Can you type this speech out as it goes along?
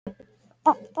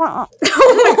Oh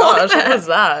my gosh, what was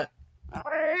that?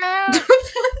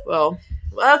 Well,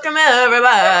 welcome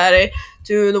everybody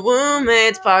to the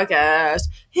Wombmates podcast.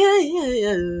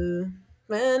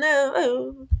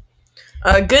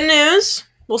 Good news.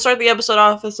 We'll start the episode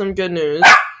off with some good news.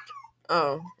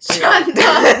 Oh, Shut yeah. up.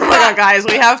 Oh my god, guys,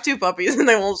 we have 2 puppies and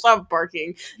they won't stop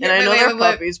barking. And I know they're wait.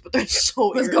 puppies, but they're so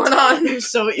What's irritating. going on? They're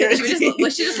so Yeah, irritating. we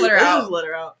should just let her Let's out. just let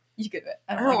her out. You could.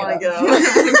 I don't want to get up.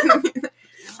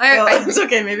 Well, it's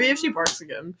okay. Maybe if she barks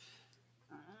again.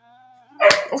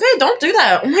 Okay, don't do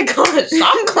that. Oh my gosh,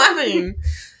 stop clapping.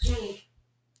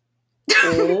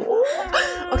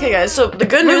 Oh. Okay, guys. So the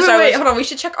good news. Wait, hold on. We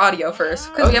should check audio first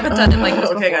because we haven't done it like this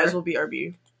Okay, before. guys, we'll be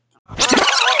RB.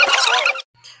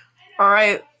 All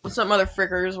right, what's up, mother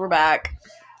frickers? We're back.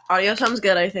 Audio sounds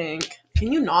good, I think.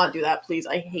 Can you not do that, please?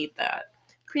 I hate that.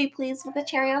 Pretty please with the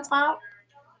cherry on top.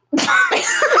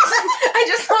 I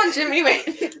just saw Jimmy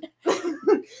wait.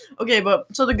 Okay, but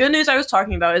so the good news I was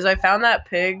talking about is I found that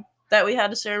pig that we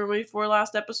had a ceremony for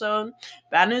last episode.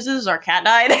 Bad news is our cat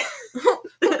died.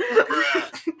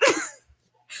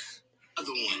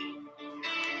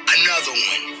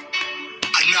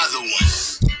 Another one.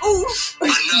 Oof.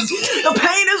 Another one. The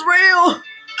pain is real.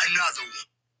 Another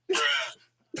one.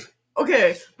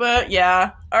 Okay, but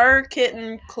yeah, our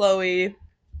kitten Chloe,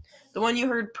 the one you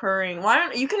heard purring.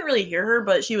 You couldn't really hear her,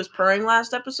 but she was purring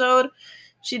last episode.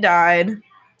 She died.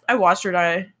 I watched her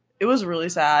die. It was really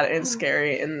sad and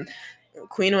scary, and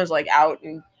Queen was like out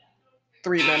in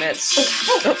 3 minutes.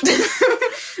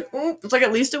 It's like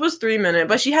at least it was 3 minutes,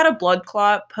 but she had a blood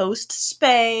clot post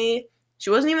spay. She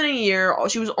wasn't even a year.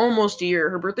 She was almost a year.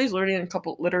 Her birthday's literally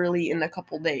in a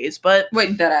couple days. But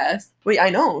Wait, deadass. wait, I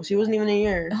know she wasn't even a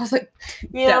year. I was like,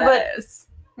 Yeah, but deadass.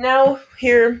 now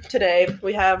here today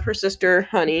we have her sister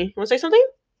Honey. Want to say something?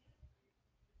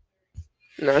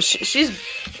 No, she's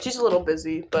a little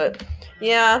busy, but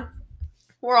yeah,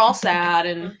 we're all sad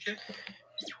and.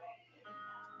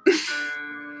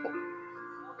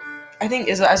 I think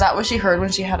is that what she heard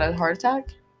when she had a heart attack?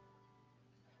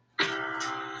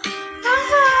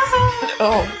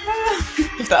 Oh,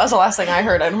 if that was the last thing I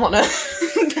heard, I'd want to.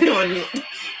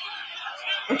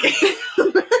 Okay.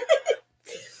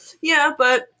 Yeah,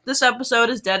 but this episode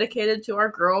is dedicated to our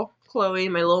girl Chloe,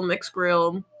 my little mixed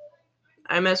grill.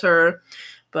 I miss her,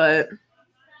 but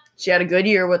she had a good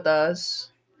year with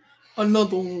us.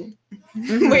 Another one.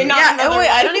 Wait, not yeah, another wait.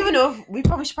 I one. don't even know if we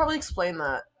should probably explain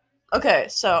that. Okay,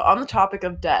 so on the topic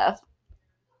of death,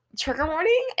 trigger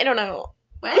warning. I don't know.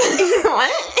 What?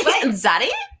 What? Zaddy?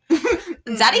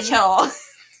 Zaddy chill.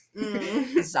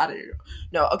 Zaddy.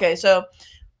 No. Okay, so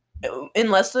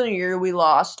in less than a year, we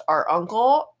lost our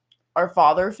uncle, our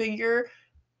father figure,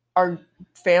 our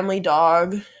family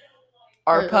dog,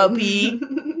 our puppy,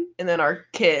 and then our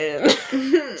kid.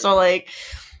 So like,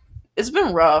 it's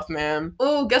been rough, man.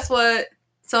 Oh, guess what?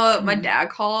 So my dad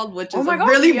called, which is Oh my a gosh,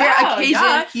 really yeah, rare occasion.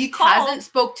 yeah, he called. Hasn't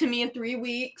spoke to me in 3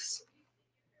 weeks.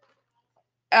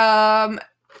 And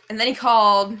then he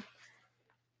called,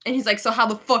 and he's like, "So how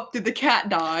the fuck did the cat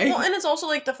die?" Well, and it's also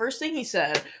like the first thing he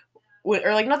said, or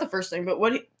like not the first thing, but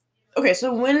what he. Okay,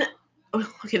 so when.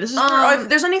 Okay, this is if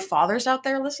there's any fathers out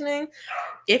there listening,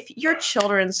 if your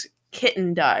children's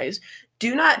kitten dies,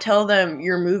 do not tell them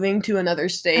you're moving to another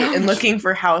state and looking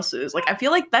for houses. Like, I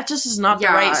feel like that just is not the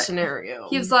Yeah. right scenario.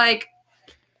 He was like,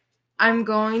 "I'm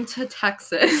going to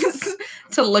Texas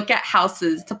to look at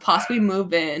houses to possibly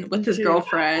move in with his Dude.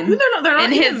 girlfriend They're not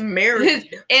and even his-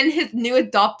 married. and his new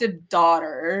adopted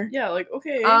daughter." Yeah, like,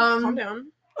 okay, Um, calm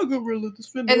down. I'm gonna let this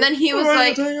and then he was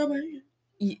like-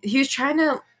 He was trying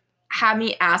to have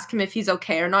me ask him if he's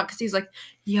okay or not because he's like,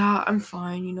 "Yeah, I'm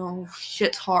fine, you know,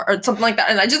 shit's hard," or something like that,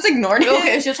 and I just ignored it.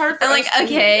 Okay, it's just hard for And like, us to-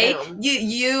 okay, damn.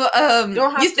 you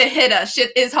Don't have used to hit us.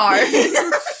 Shit is hard.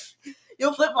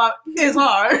 Your flip flop is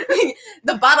hard.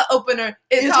 The bottle opener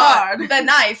is It's hard. hard. The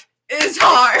knife is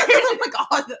hard. Oh my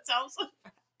god, that sounds so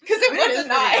Because it It was is a pretty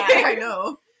knife. bad, I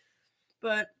know.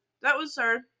 But that was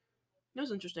it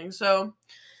was interesting. So,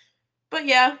 but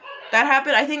yeah, that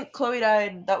happened. I think Chloe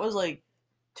died, that was like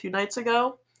 2 nights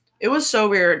ago. It was so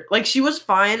weird. Like, she was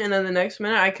fine, and then the next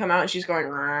minute I come out and she's going,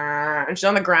 "Rah," and she's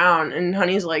on the ground, and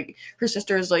Honey's like, her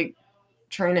sister is like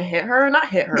trying to hit her. Not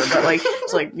hit her, but like,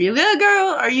 it's like, "You good,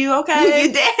 girl? Are you okay?"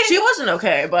 You did. She wasn't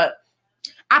okay, but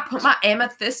I put my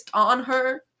amethyst on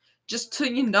her just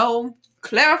to,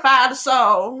 clarify the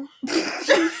soul.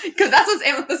 because that's what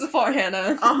amethyst is for,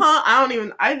 Hannah.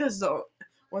 I just don't.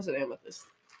 What's an amethyst?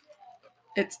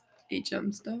 It's a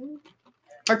gemstone.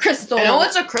 Or crystal. I know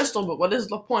it's a crystal, but what is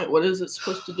the point? What is it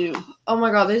supposed to do? Oh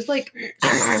my god, there's like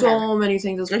so many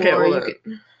things it's for. Okay,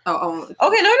 Oh,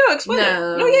 okay, no, explain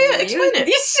it. No, yeah, explain it.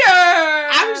 You sure?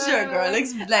 I'm sure, girl. girl.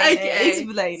 Explain Okay. it.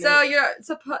 Explain So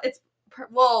it.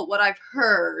 what I've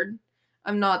heard,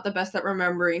 I'm not the best at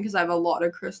remembering because I have a lot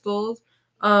of crystals.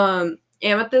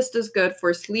 Amethyst is good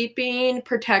for sleeping,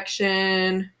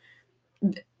 protection,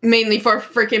 mainly for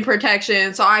freaking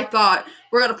protection. So I thought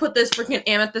we're gonna put this freaking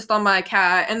amethyst on my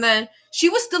cat, and then she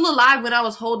was still alive when I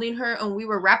was holding her, and we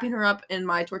were wrapping her up in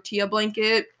my tortilla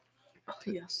blanket. Oh,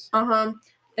 yes.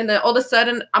 And then all of a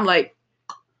sudden, I'm like,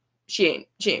 she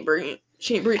ain't breathing.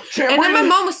 And then my breathing.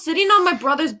 mom was sitting on my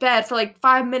brother's bed for like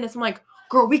 5 minutes. I'm like,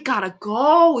 girl, we gotta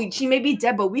go. She may be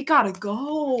dead, but we gotta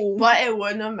go. But it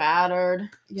wouldn't have mattered.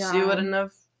 Yeah. She wouldn't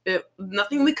have.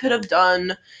 Nothing we could have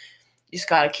done. You just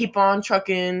gotta keep on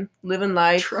trucking, living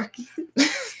life.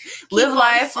 Live on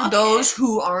life for fucking. those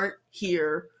who aren't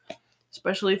here.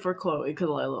 Especially for Chloe, because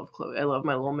I love Chloe. I love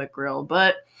my little McGrill.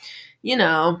 But, you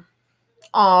know.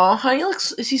 Aw, honey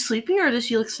looks. Is she sleeping or does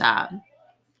she look sad?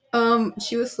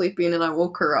 She was sleeping and I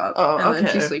woke her up. Oh, and then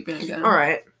okay. she's sleeping again.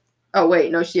 Alright. Oh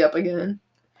wait, no, she up again.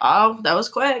 Oh, that was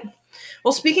quick.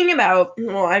 Well, speaking about, if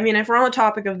we're on the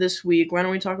topic of this week, why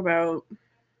don't we talk about?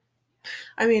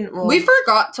 We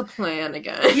forgot to plan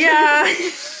again. Yeah,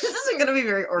 this isn't gonna be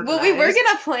very organized. Well, we were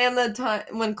gonna plan the time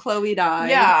when Chloe died.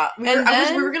 Yeah,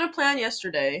 And we were gonna plan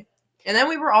yesterday, and then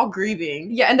we were all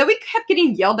grieving. Yeah, and then we kept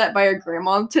getting yelled at by our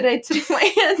grandma today to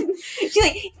plan. She's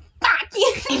like, fuck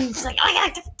you. She's like, I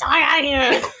gotta get the dog out of here.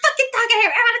 Fucking dog out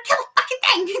here. I gotta kill the fucking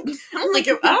thing.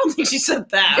 I don't think she said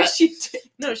that. Yeah, she did.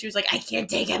 No, she was like, I can't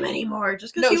take him anymore,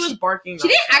 just because No, he was barking. She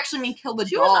didn't nonstop. actually mean kill the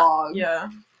She was dog. Yeah.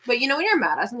 But you know when you're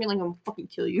mad at something, like, I'm gonna fucking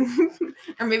kill you.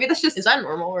 Or maybe that's just... Is that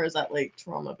normal or is that like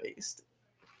trauma based?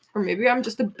 Or maybe I'm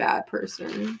just a bad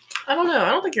person. I don't know.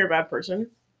 I don't think you're a bad person.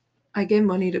 I give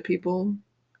money to people.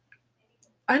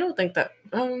 I don't think that.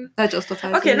 That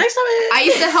justifies Okay, it. next time. I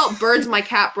used to help birds my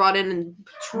cat brought in and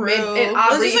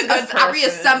Lindsay's a good I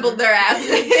reassembled their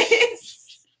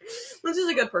asses. Lindsay's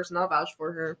a good person. I'll vouch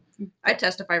for her. I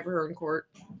testify for her in court.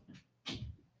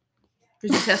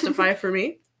 Would you testify for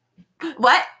me?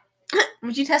 What?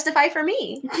 Would you testify for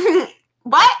me?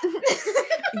 What?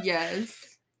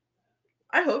 Yes.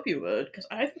 I hope you would, because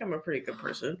I think I'm a pretty good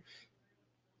person.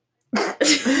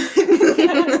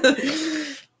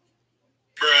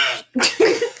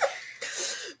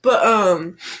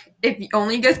 But If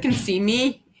only you guys can see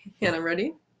me. Hannah,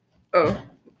 ready? oh.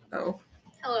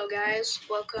 Hello guys,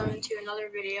 welcome to another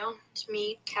video. It's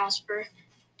me, Casper,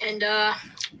 and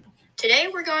today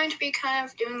we're going to be kind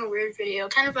of doing a weird video,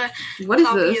 kind of a What is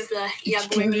copy this? of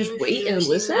the Can you just wait and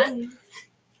listen?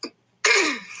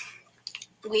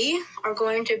 We are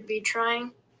going to be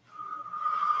trying.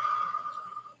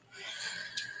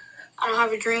 I don't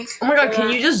have a drink. Oh my god, but, can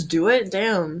you just do it?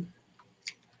 Damn.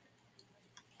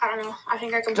 I don't know. I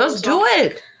think I can. pull Just this do off.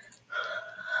 it!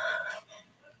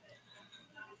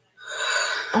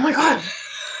 Oh my god.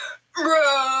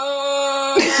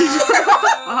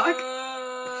 Fuck.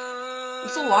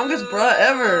 It's the longest bruh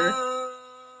ever.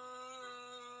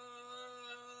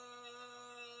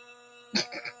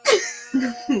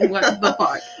 What the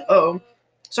fuck? Oh.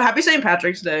 So happy St.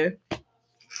 Patrick's Day.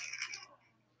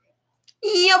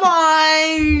 Yeah,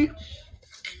 boy!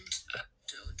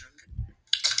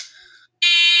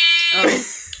 Oh.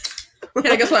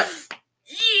 Hannah, guess what?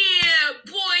 Yeah,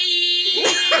 boy.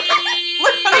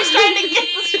 Look how he's trying to get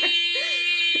this.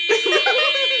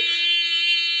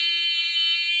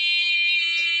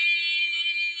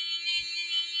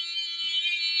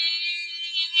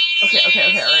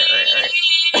 Okay, alright.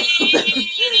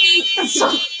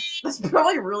 That's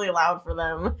probably really loud for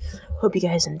them. Hope you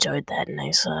guys enjoyed that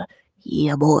nice,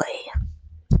 yeah, boy.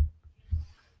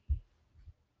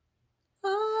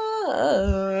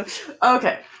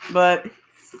 Okay, but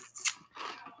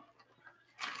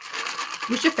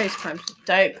We should FaceTime.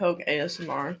 Diet Coke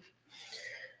ASMR.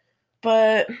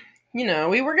 But, you know,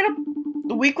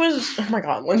 the week was, oh my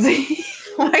god, Lindsay.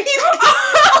 Why are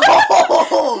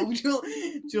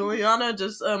you? Juliana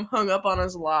just hung up on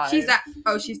us live. She's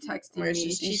texting Where me.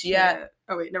 is she She at? can't-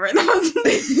 Oh wait, never mind.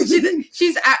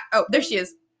 She's at. Oh, there she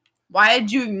is. Why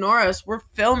did you ignore us? We're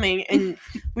filming and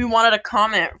we wanted a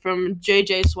comment from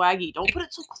JJ Swaggy. Don't put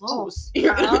it so close.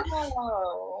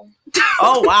 Oh.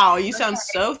 Oh wow, you sound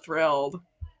so thrilled.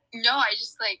 No, I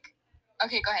just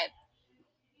okay, go ahead.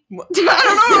 I don't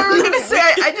know what we were gonna say.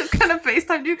 I just kind of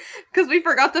FaceTimed you because we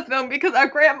forgot to film because our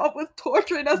grandma was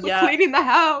torturing us Yeah. with cleaning the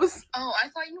house. Oh, I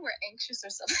thought you were anxious or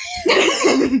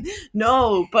something.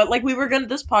 No, but like we were gonna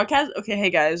this podcast. Okay, hey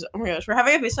guys, oh my gosh, we're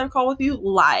having a FaceTime call with you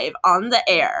live on the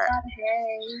air.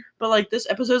 Hey. But like this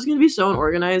episode is gonna be so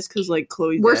unorganized because like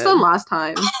Chloe. Worse than last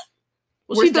time.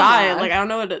 Well, Where's she the died. laugh? Like I don't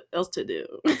know what else to do.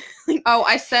 Oh,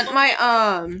 I sent my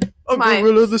my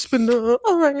gorilla, the spinner,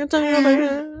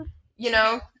 orangutan. you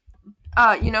know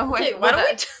who Okay, I why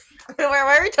don't we?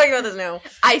 Why are we talking about this now?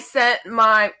 I sent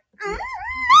my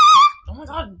Oh my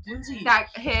god, Lindsay.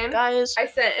 him. Guys, I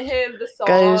sent him the song.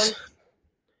 guys.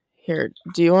 Here,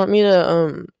 do you want me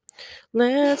to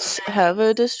let's have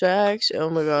a distraction. Oh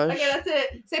my gosh. Okay, that's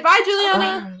it. Say bye,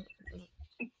 Juliana.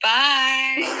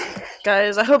 Bye.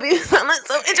 Guys, I hope you found that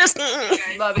so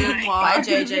interesting. Love you. Bye,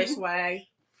 JJ Swag.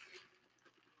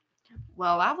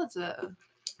 Well, that was a.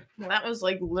 That was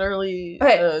like literally.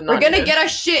 Okay, we're not gonna good. get our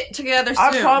shit together soon.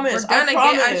 I promise, We're gonna I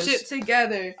get our promise. shit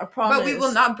together. I promise. But we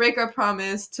will not break our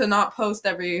promise to not post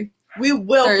every. We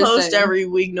will post Thursday. every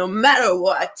week, no matter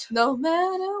what. No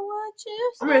matter what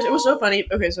you say. Oh my gosh, it was so funny.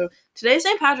 Okay, so today's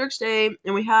St. Patrick's Day,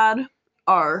 and we had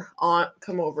our aunt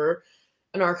come over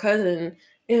and our cousin.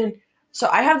 And so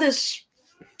I have this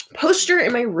poster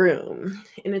in my room,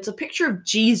 and it's a picture of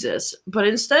Jesus, but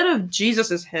instead of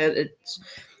Jesus's head, it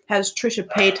has Trisha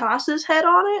Paytas's head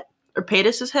on it. Or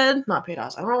Paytas's head? Not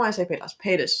Paytas. I don't know why I say Paytas.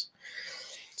 Paytas.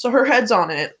 So her head's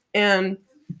on it, and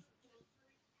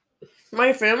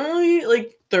my family,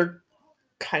 like, they're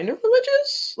kind of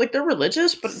religious. Like, they're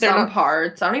religious, but they're Some not.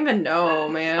 parts. I don't even know,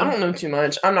 man. I don't know too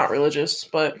much. I'm not religious,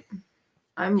 but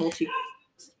I'm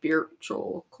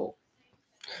multi-spiritual. Cool.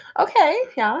 okay,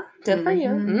 yeah, good for you.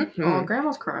 Mhm. Mhm. Oh,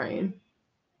 grandma's crying.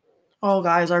 Oh,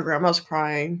 guys, our grandma's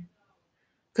crying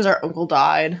because our uncle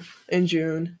died in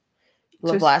June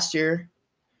of Just- last year.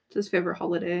 It's his favorite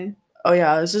holiday. Oh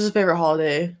yeah, this is his favorite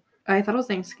holiday. I thought it was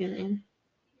Thanksgiving.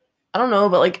 I don't know,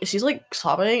 but like she's like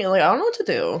sobbing and like I don't know what to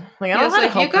do. Like I don't know So how to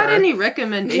if you help got her. any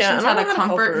recommendations Yeah, I don't how know to how to help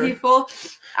comfort her. people,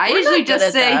 I We're usually not good just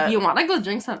at say, that. "You want to go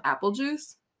drink some apple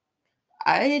juice?"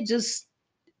 I just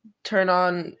turn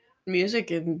on music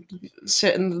and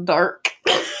sit in the dark,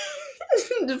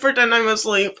 just pretend I'm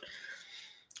asleep.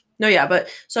 No, yeah, but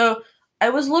so I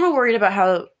was a little worried about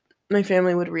how my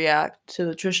family would react to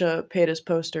the Trisha Paytas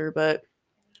poster, but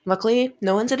luckily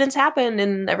no incidents happened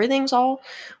and everything's all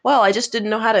well. I just didn't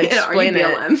know how to Are you explain it.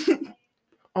 BLM?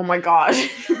 Oh my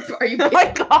gosh. Are you? Oh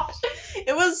my gosh.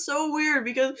 It was so weird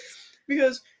because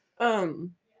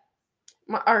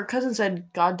our cousin said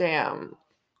goddamn,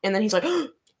 and then he's like and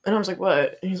I was like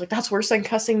what? And he's like that's worse than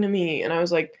cussing to me, and I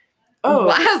was like oh.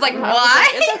 What? I was like, And what?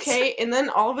 it's okay. And then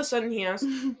all of a sudden he asked,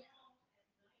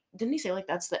 didn't he say like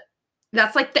that's the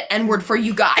That's like the N word for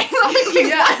you guys.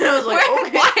 yeah, and I was like, Where-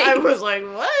 okay. why? I was like,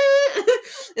 what?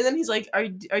 And then he's like, are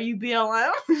you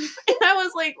BLM? And I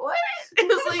was like, what? It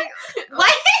was like,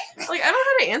 What? like I don't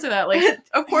know how to answer that. Like,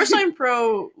 of course I'm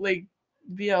pro like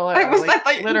BLM. I was like,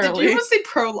 like, literally. did you even say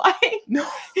pro-life? No,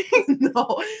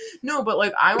 no, but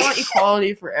like I want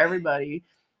equality for everybody,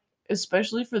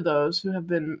 especially for those who have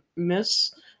been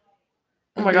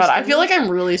Oh my god, I feel like I'm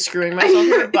really screwing myself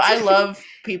here, but I love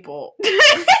people.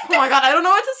 Oh my god, I don't know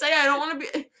what to say. I don't want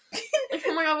to be.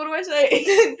 Oh my god, what do I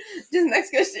say? Just next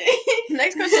question.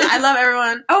 Next question. I love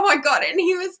everyone. Oh my god, and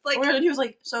he was like, And he was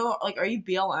like, so like, are you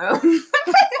BLM? like what?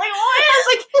 I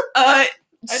was like, I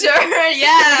sure, Is yeah.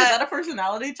 that a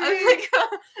personality I trait?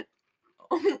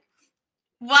 was like,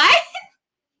 what?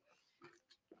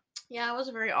 Yeah, it was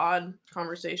a very odd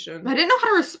conversation. I didn't know how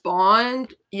to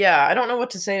respond. Yeah, I don't know what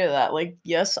to say to that. Like,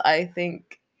 yes, I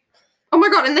think. Oh my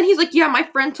god, and then he's like, yeah, my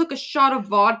friend took a shot of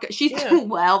vodka. She's Yeah.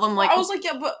 12. I'm like, I was like,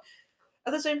 yeah, but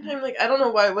at the same time, like, I don't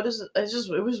know why. What is it?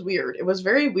 It was weird. It was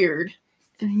very weird.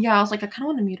 yeah, I was like, I kind of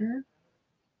want to meet her.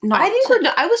 No, I think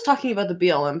I was talking about the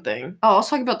BLM thing. Oh, I was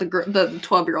talking about the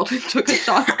 12-year-old who took a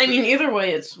shot. I mean, either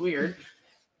way, it's weird.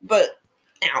 But,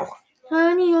 ow.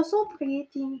 Honey, you're so pretty.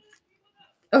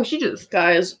 Oh, she just.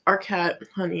 Guys, our cat,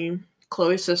 Honey,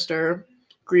 Chloe's sister,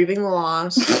 grieving the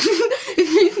loss.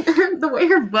 The way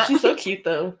her butt. She's so cute,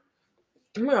 though.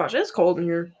 Oh my gosh, it's cold in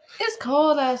here. It's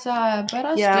cold outside, but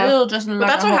I Yeah. still just like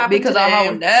that's a what ho- happened because today. our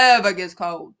home never gets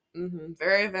cold.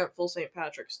 Very eventful St.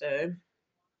 Patrick's Day.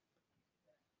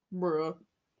 Bruh.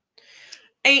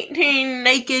 18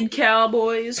 naked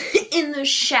cowboys in the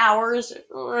showers.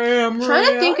 I'm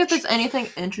trying to think if there's anything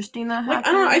interesting that happened. Like,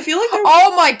 I don't know. I feel like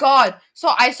Oh my god! So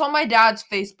I saw my dad's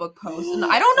Facebook post, and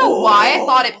I don't know why I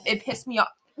thought it pissed me off.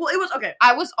 well, it was okay.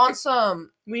 I was on some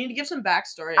We need to give some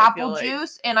backstory. I feel apple like.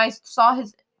 juice, and I saw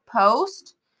his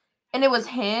post, and it was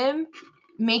him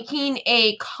making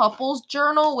a couples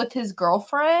journal with his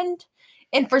girlfriend,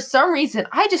 and for some reason,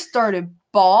 I just started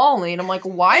bawling. I'm like,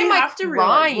 why You am I have to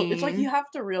realize, crying? it's like you have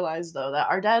to realize though that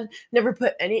our dad never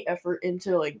put any effort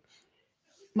into like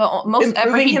The most effort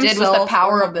improving he did was the himself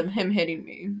power or- of him hitting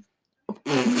me.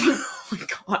 oh my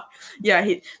god. Yeah,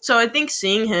 so I think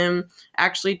seeing him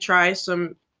actually try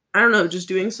some I don't know, just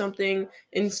doing something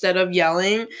instead of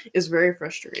yelling is very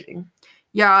frustrating.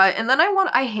 Yeah, and then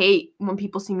I hate when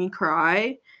people see me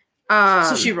cry.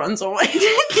 So she runs away.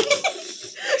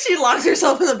 She locks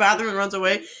herself in the bathroom and runs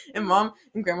away. And mom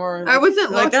and grandma are like, I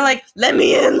wasn't they're like, let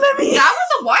me in. That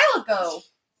was a while ago.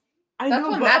 I That's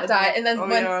know, when but- Matt died, and then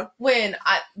Oh, when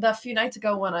yeah. the few nights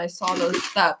ago when I saw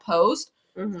that post,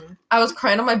 Mhm. I was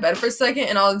crying on my bed for a second,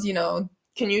 and I was,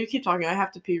 Can you keep talking? I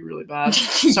have to pee really bad.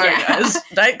 Sorry, Yeah. guys.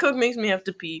 Diet Coke makes me have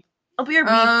to pee. I'll be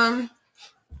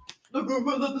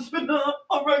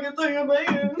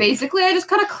Basically, I just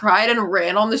kind of cried and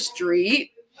ran on the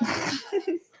street,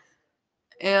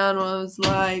 and was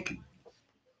like,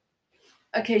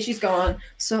 okay, she's gone.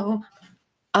 So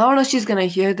I don't know if she's gonna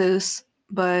hear this,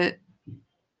 but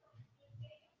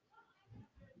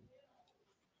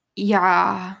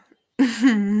yeah. I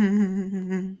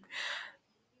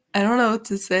don't know what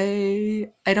to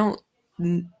say. I don't.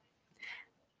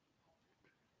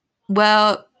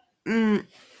 Well,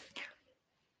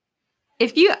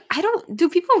 if you, I don't. Do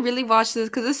people really watch this?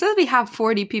 Because it says we have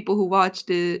 40 people who watched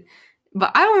it,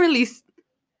 but I don't really.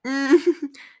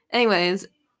 Anyways,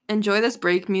 enjoy this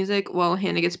break music while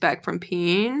Hannah gets back from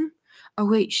peeing. Oh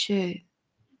wait, shit!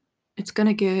 It's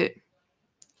gonna get.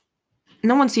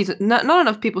 No one sees it. Not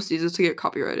enough people sees this to get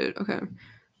copyrighted. Okay.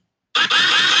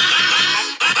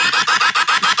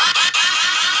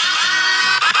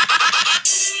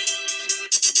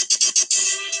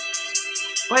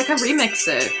 Oh, I can remix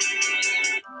it.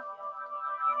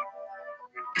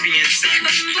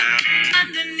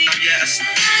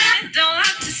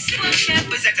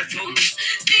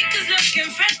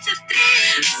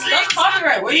 That's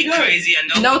copyright. Where are you going?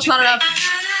 No, it's not enough.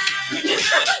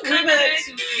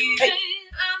 Remix. Hey.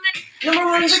 Number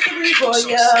one victory boy,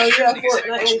 yeah, you have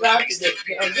Fortnite, we got to get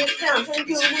down, 10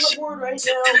 kills on the board right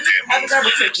now. Have a double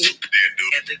chicken.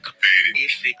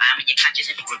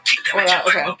 Oh, that,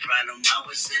 okay.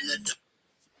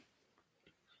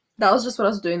 That was just what I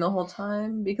was doing the whole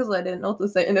time because I didn't know what to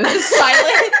say, and it was just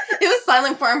silent. It was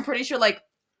silent for I'm pretty sure like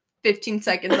 15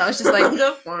 seconds. I was just like,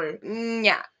 That's funny.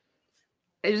 yeah.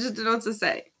 I just didn't know what to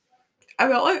say. I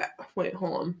felt like, wait,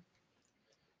 hold on.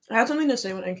 I had something to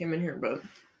say when I came in here, but.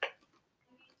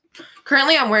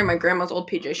 Currently, I'm wearing my grandma's old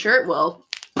PJ shirt. Well,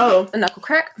 Oh, a knuckle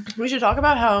crack. we should talk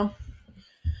about how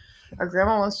our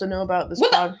grandma wants to know about this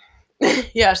What pod.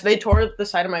 Yes, they tore the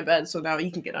side of my bed, so now you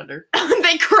can get under.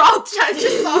 They crawled. I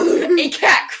just saw a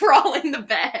cat crawl in the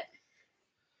bed.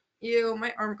 Ew,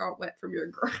 my arm got wet from your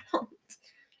ground.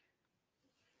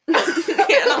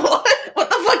 What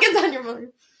the fuck is on your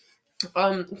mind?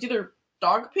 It's either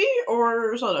dog pee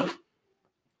or soda.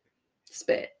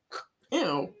 Spit.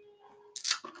 Ew.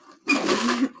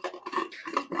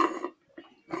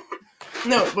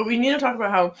 No, but we need to talk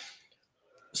about how.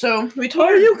 So we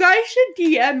told you guys should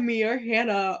DM me or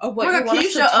Hannah of what Oh my you God, want can us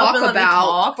you to shut up talk and let me about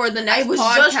talk? for the I next was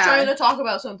podcast. just trying to talk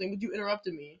about something, but you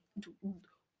interrupted me.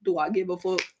 Do I give a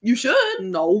fuck? You should.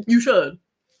 No. You should.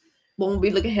 Won't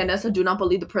be looking at Hannah, so do not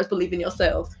believe the press, believe in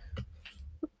yourself.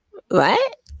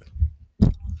 What?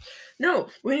 No,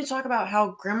 we need to talk about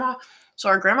how grandma. So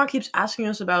our grandma keeps asking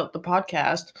us about the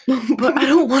podcast, but I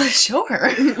don't want to show her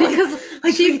Because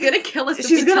like she's gonna kill us if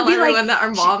she's we gonna tell be like- everyone that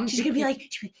our mom. She's gonna be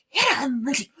like, yeah, I'm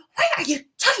Lindsay. Why are you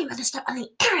talking about this stuff on the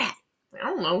internet? I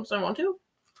don't know, because I want to.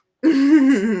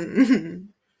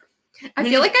 I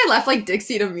feel like I left like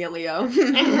Dixie D'Amelio.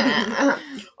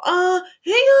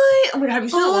 Hey guys. Oh my god, have you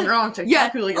seen that one girl on TikTok? Yeah.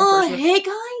 Who, like, Oh, impersonates- hey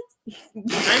guys. I'm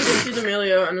Dixie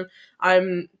D'Amelio, and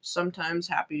I'm sometimes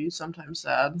happy, sometimes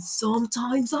sad.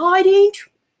 Sometimes I did.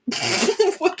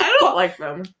 I don't like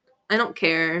them. I don't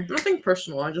care. Nothing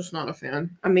personal. I'm just not a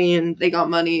fan. I mean, they got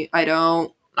money. I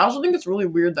don't. I also think it's really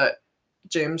weird that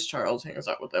James Charles hangs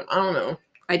out with them. I don't know.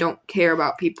 I don't care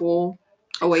about people.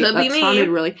 Oh wait, Could be that me. sounded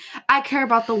really. I care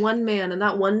about the one man, and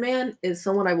that one man is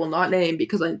someone I will not name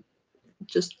because I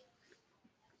just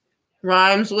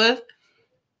Rhymes with.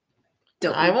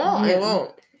 don't. I won't. I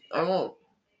won't. I won't.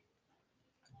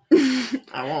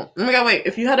 I won't. Oh my god, wait.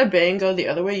 If you had a bang go the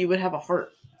other way, you would have a heart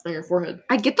on your forehead.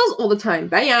 I get those all the time.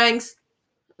 Bangs.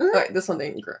 Alright, this one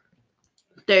didn't grow.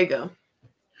 There you go.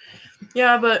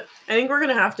 Yeah, but I think we're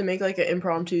gonna have to make like an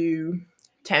impromptu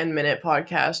 10-minute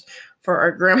podcast for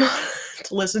our grandma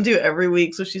to listen to every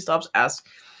week so she stops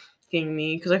asking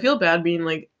me, because I feel bad being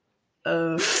like,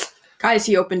 Guys,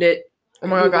 he opened it. oh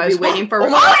my We god, will guys. be waiting for. Oh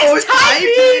my god, Oh, it's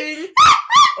typing!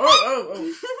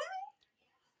 Oh.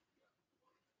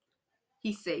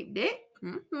 He saved it.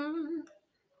 Mhm.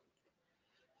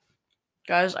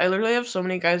 Guys, I literally have so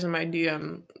many guys in my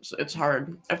DM. It's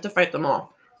hard. I have to fight them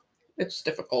all. It's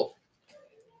difficult.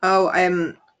 Oh,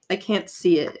 I can't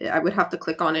see it. I would have to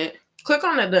click on it. Click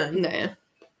on it then. Nah.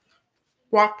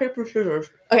 Rock, paper, scissors.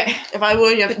 Okay. If I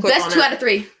win, you have to click Best on 2 it. out of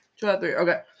 3. 2 out of 3.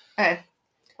 Okay. Okay.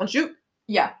 On shoot.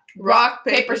 Yeah. Rock,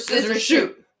 paper, scissors,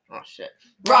 shoot. Oh shit.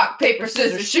 Rock, paper,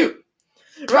 scissors, shoot.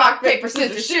 Rock, paper,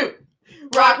 scissors, shoot.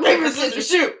 Rock, paper, scissors,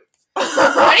 shoot.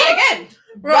 Ready again.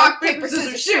 Rock, paper,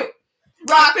 scissors, shoot.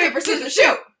 Rock, paper, scissors,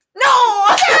 shoot. No!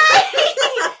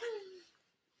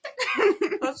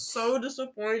 That's so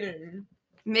disappointing.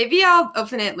 Maybe I'll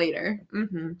open it later.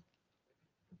 Mm-hmm.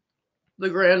 The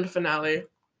grand finale.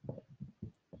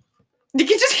 You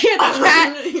can just hear the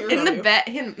cat You're in the right.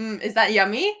 bed. Is that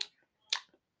yummy?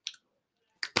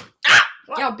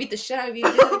 Yeah, I'll beat the shit out of you.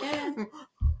 Do that again.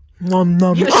 Nom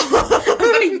nom.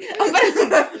 I'm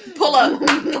gonna pull up.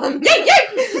 Yay,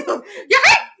 yay! Yay!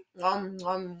 Nom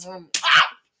nom nom.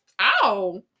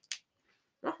 Ow!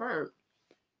 That hurt.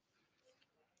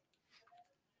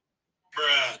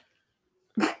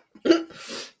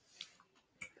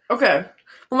 Okay.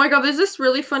 Oh my god, there's this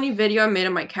really funny video I made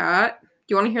of my cat. Do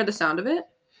you want to hear the sound of it?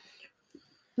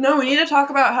 No, we need to talk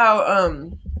about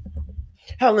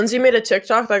how Lindsay made a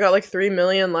TikTok that got like 3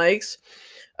 million likes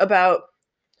about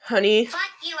honey. Fuck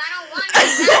you, I don't want no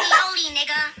ravioli,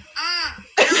 nigga. I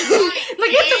don't want it.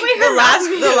 Like, you have to wait The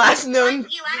her last known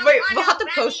Fuck you, I don't Wait, want we'll no have to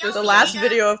post this. the ravioli, last nigga.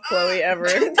 video of Chloe ever.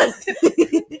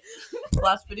 The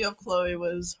last video of Chloe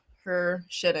was her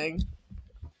shitting.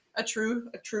 A true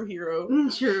hero.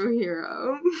 True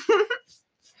hero.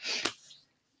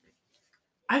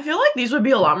 I feel like these would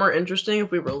be a lot more interesting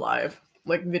if we were live,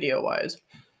 like video wise.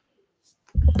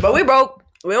 But we broke.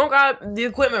 We don't got the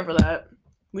equipment for that.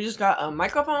 We just got a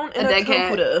microphone and A a dead cat.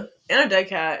 computer, and a dead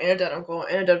cat, and a dead uncle,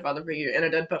 and a dead father figure, and a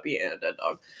dead puppy, and a dead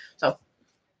dog. So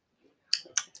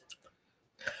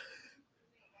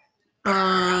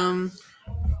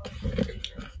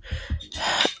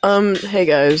hey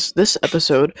guys, this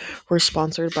episode we're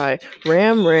sponsored by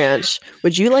Ram Ranch.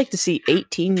 Would you like to see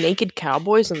 18 naked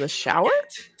cowboys in the shower?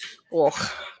 Well,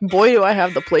 boy, do I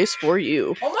have the place for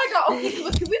you. Oh my god, okay,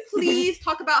 look, can we please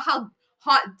talk about how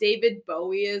hot David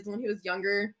Bowie is when he was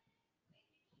younger?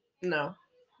 No.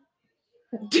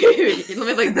 Dude,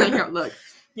 let me look.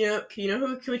 You know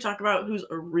who can we talk about who's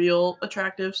a real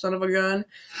attractive son of a gun?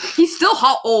 He's still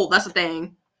hot old, that's the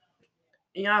thing.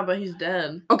 Yeah, but he's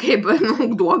dead. Okay, but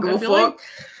do I give I a feel fuck?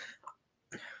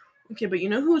 Okay, but you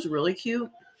know who's really cute?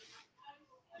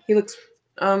 He looks,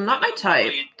 Not my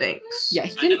type, thanks. yeah,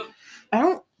 he didn't, I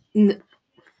don't,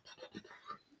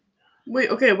 Wait,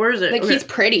 okay, where is it? like, okay. he's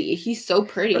pretty. He's so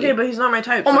pretty. Okay, but he's not my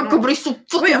type. oh so I my don't- god, but he's so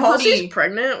fucking Wait, Halsey's pretty.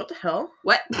 pregnant? What the hell?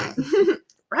 What?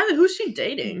 Riley, who's she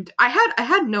dating? I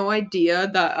had no idea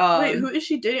that, Wait, who is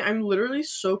she dating? I'm literally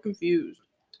so confused.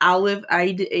 Olive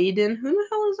Aiden? Who the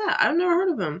hell is that? I've never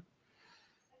heard of him.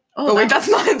 Oh, wait, that's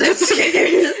not, that's,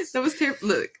 that was terrible.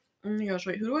 Look. Oh my gosh,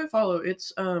 wait, who do I follow?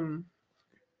 It's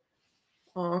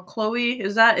Chloe.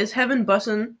 Is Heaven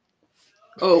Bussin?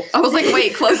 Oh, I was like,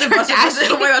 wait, Khloe Oh my Kardashian.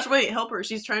 gosh, wait, help her.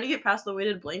 She's trying to get past the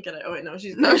weighted blanket. Oh wait, no,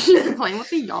 she's No, she's playing with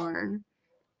the yarn.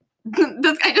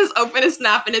 This guy just opened a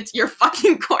snap and it's, you're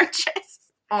fucking gorgeous.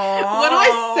 What do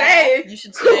I say? You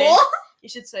should say Cool? you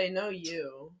should say no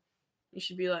you. You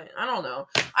should be like, I don't know.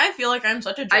 I feel like I'm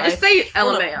such a dry I just say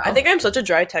Hold on. LMAO. I think I'm such a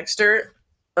dry texter.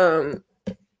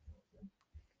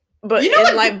 But You know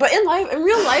what? in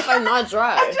real life I'm not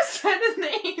dry. I just said his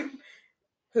name.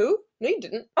 Who? No, you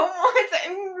didn't. Oh,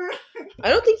 I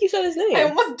don't think you said his name. I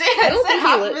almost did. I I don't said think he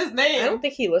half li- of his I name. don't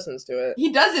think he listens to it.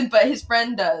 He doesn't, but his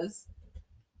friend does.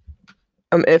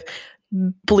 If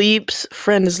Bleep's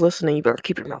friend is listening, you better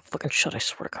keep your mouth fucking shut, I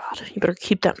swear to God. You better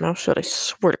keep that mouth shut, I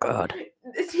swear to God.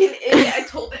 Is he an idiot? I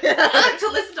told him not to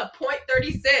listen to point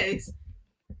 36.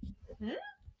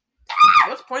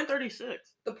 What's point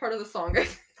 36? The part of the song.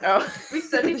 Oh. We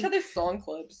send each other song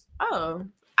clips. Oh.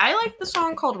 I like the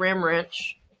song called Ram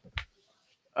Ranch.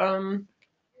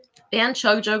 And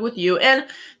Chug Jug with You. And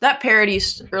that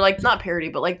parody's, or like, not parody,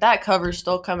 but like that cover's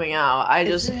still coming out.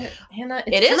 Hannah,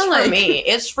 It is for me.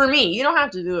 It's for me. You don't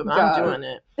have to do it, but God. I'm doing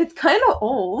it. It's kind of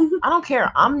old. I don't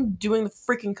care. I'm doing the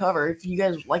freaking cover if you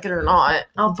guys like it or not.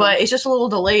 I'll But film. it's just a little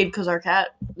delayed because our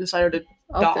cat decided to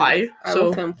I'll die. film. I will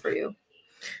So film for you.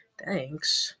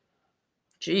 thanks.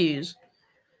 Jeez.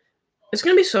 It's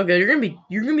gonna be so good. You're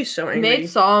gonna be so angry. Maid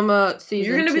Sama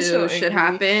season You're gonna be 2 so should angry.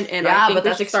 happen, and yeah, I think but we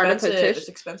that's should start a expensive. petition. It's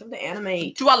expensive to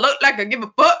animate. Do I look like I give a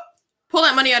fuck? Pull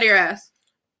that money out of your ass,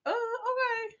 Okay.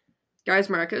 guys.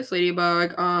 Miraculous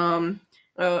Ladybug.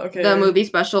 Okay. The movie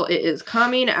special, it is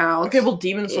coming out. Okay, well,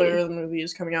 Demon Slayer the movie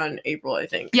is coming out in April, I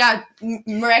think. Yeah,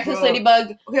 Miraculous Bro. Ladybug.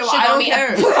 Okay, well, should I not don't be-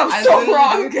 care. I'm I so literally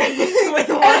wrong. don't care. Wait,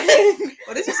 what?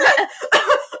 What did you say?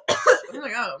 Oh my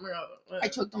god! I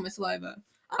choked on my saliva.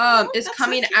 Is That's so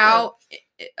coming cute. out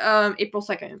April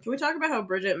 2nd. Can we talk about how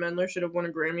Bridget Mendler should have won a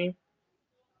Grammy?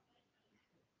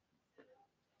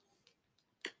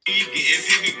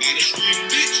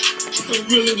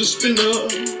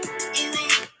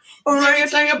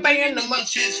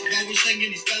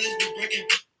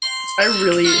 I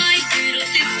really.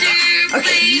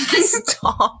 Okay,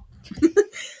 stop.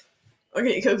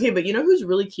 Okay, but you know who's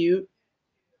really cute?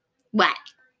 What?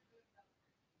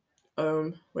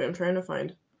 Wait, I'm trying to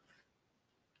find.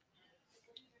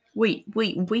 Wait.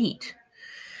 Oh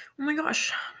my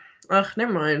gosh. Ugh,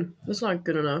 never mind. That's not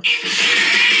good enough.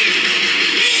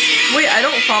 Wait, I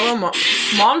don't follow Mom.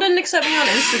 Mom didn't accept me on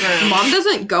Instagram. Mom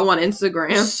doesn't go on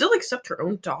Instagram. Still accept her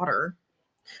own daughter.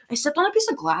 I stepped on a piece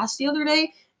of glass the other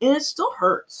day, and it still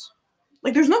hurts.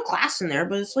 Like, there's no glass in there,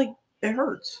 but it's like, it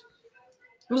hurts.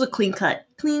 It was a clean cut.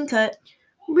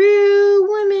 Real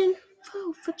women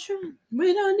vote for Trump.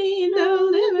 We don't need no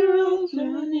liberals.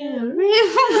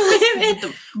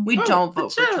 We don't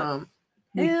vote for Trump.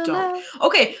 We don't.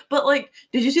 Okay, but like,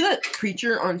 did you see that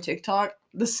preacher on TikTok?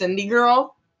 The Cindy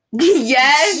girl?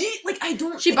 Yes.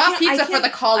 She bought pizza for the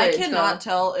college. I cannot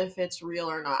tell if it's real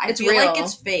or not. I It's feel like real.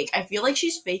 it's fake. I feel like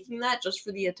she's faking that just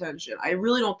for the attention. I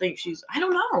really don't think I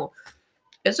don't know.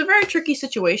 It's a very tricky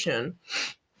situation.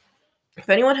 If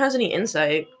anyone has any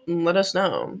insight, let us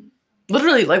know.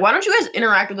 Literally, like, why don't you guys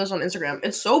interact with us on Instagram?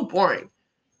 It's so boring.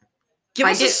 Give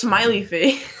us a smiley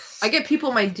face. I get people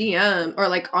in my DM or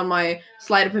like on my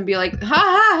slide up and be like, ha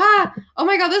ha ha! Oh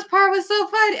my god, this part was so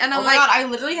funny. And I'm Oh my like, god, I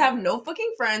literally have no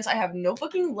fucking friends. I have no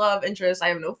fucking love interest. I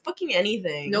have no fucking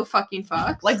anything. no fucking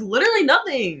fucks. Like, literally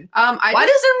nothing. Why Why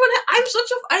does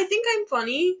everyone? I think I'm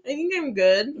funny. I think I'm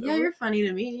good. Yeah, you're funny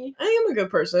to me. I think I'm a good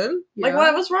person. Like,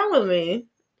 Yeah. what's wrong with me?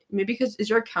 Maybe because is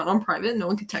your account on private? No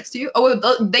one can text you. Oh, wait,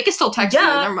 they can still text you.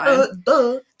 Never mind.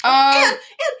 Duh. And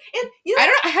you know, I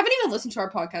don't. I haven't even listened to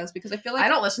our podcast because I feel like I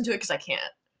don't listen to it because I can't.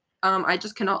 I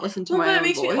just cannot listen to Well, my but own it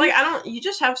makes voice. me like I don't. You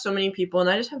just have so many people, and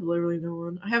I just have literally no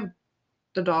one. I have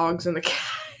the dogs and the cat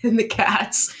and the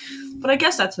cats, but I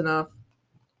guess that's enough.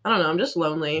 I don't know. I'm just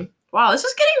lonely. Wow, this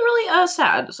is getting really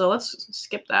sad. So let's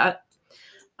skip that.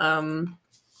 I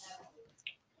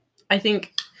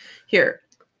think here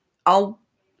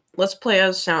let's play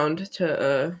a sound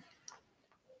to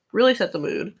really set the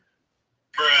mood.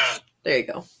 There you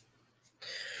go.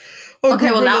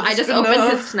 Okay, well now I just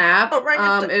opened his snap. Oh,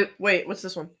 right, wait, what's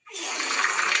this one?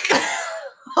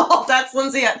 Oh, that's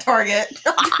Lindsay at Target.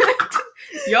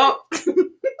 Yup. Oh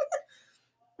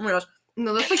my gosh.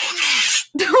 No, that's like.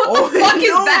 Oh, what the fuck is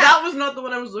no, that? that was not the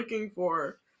one I was looking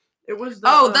for. It was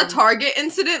the The Target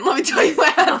incident. Let me tell you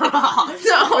what happened.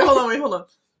 No. Wait, hold on.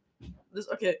 This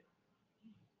okay.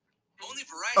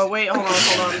 Oh wait, hold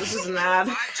on. This is an ad.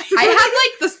 I had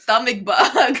like the stomach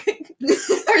bug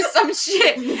or some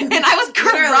shit, and I was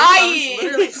crying.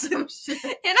 Literally some shit.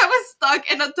 And I was stuck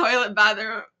in a toilet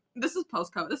bathroom. This is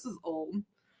post-COVID. This is old.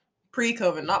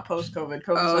 Pre-COVID, not post-COVID.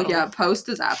 Oh yeah, post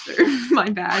is after. My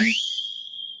bad.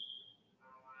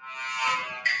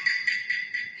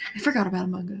 I forgot about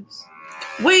Among Us.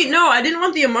 Wait, no, I didn't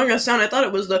want the Among Us sound. I thought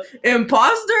it was the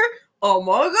imposter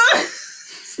Among Us.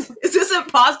 Is this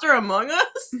imposter Among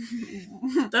Us?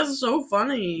 That's so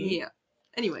funny. Yeah.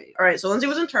 Anyway, All right, so Lindsay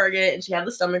was in Target and she had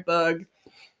the stomach bug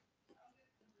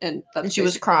and and she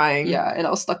was crying. Yeah, and I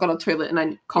was stuck on a toilet, and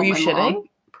I called Were my you mom. shitting?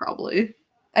 Probably.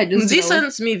 I just Lindsay know-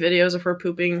 sends me videos of her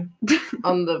pooping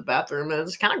on the bathroom, and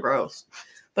it's kind of gross,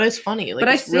 but it's funny. Like,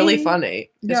 But it's really see- funny.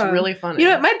 Yeah. It's really funny. You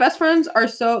know, my best friends are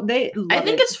so they. Love I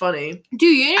think it. it's funny. Do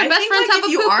you and your I best think, friends like, have if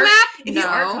a you poop aren't- map? If you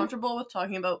are comfortable with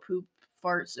talking about poop,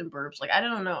 farts, and burps, like, I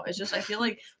don't know. It's just I feel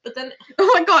like, but then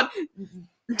Oh my god.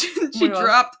 She gosh.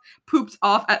 dropped poops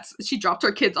off at. She dropped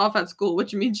her kids off at school,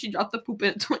 which means she dropped the poop in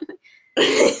a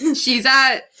toilet. She's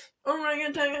at. oh my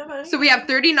god, So we have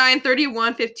 39,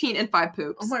 31, 15, and 5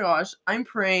 poops. oh my gosh, I'm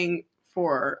praying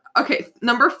for Okay,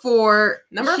 number 4.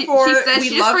 Number she, 4, She says we she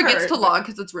just love forgets her. to log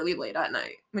because it's really late at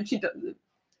night when she does it.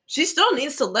 She still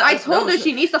needs to let I us told know. her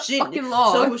she needs to fucking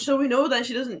log. So we know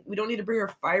that we don't need to bring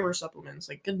her fiber supplements.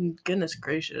 Like, goodness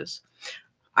gracious.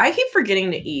 I keep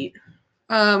forgetting to eat.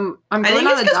 I'm I going think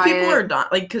on it's a because diet. people are dying,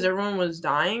 like, because everyone was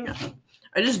dying.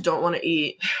 I just don't want to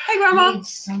eat. Hey, I Grandma. need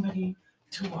somebody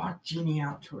to walk Jeannie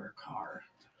out to her car.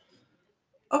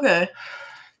 Okay.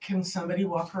 Can somebody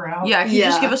walk her out? Yeah, can you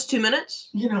just Yeah. give us 2 minutes?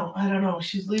 You know, I don't know.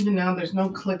 She's leaving now. There's no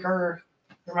clicker.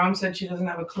 Her mom said she doesn't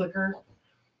have a clicker.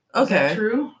 Is that Okay.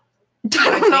 true? I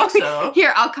I don't know. think so.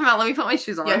 Here, I'll come out. Let me put my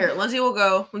shoes on. Yeah, here. Lindsay will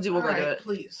go. Lindsay will go All do right, it.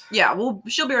 please. Yeah,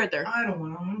 she'll be right there. I don't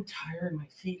want to. I'm tired. My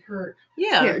feet hurt.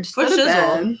 Yeah. Here, just for go to shizzle.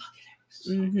 bed.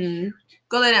 Mm-hmm.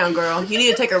 Go lay down, girl. You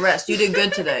need to take a rest. You did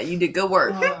good today. You did good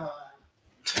work.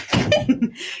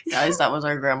 Guys, that was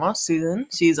our grandma, Susan.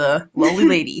 She's a lovely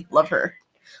lady. Love her.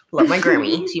 Love my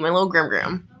Grammy. See my little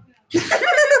gram.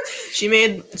 She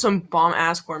made some bomb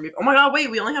ass corned beef. Oh my god,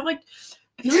 wait, we only have like.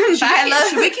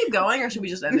 Should we keep going or should we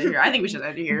just end it here? I think we should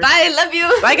end it here. Bye, love you.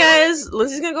 Bye, guys.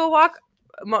 Lindsay's gonna go walk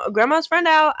grandma's friend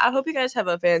out. I hope you guys have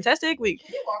a fantastic week.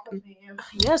 Can you walk with me?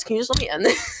 Yes, can you just let me end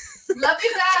this? Love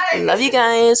you guys. Love you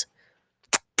guys.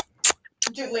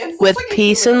 Dude, Lance looks With like a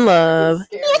peace human. and love.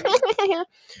 Scary.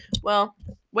 Well,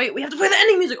 wait, we have to play the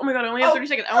ending music. Oh my god, I only have 30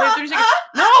 seconds. I only have 30 seconds.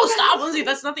 No, stop, Lindsay.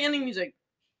 That's not the ending music.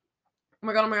 Oh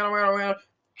my god, oh my god, oh my god, oh my god.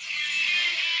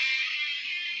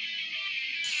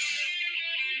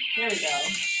 There we go.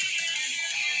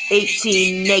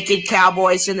 18 naked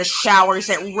cowboys in the showers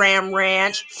at Ram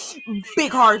Ranch.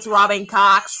 Big heart throbbing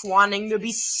cocks wanting to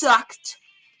be sucked.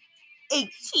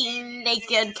 18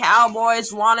 naked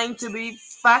cowboys wanting to be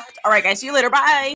fucked. Alright, guys, see you later. Bye.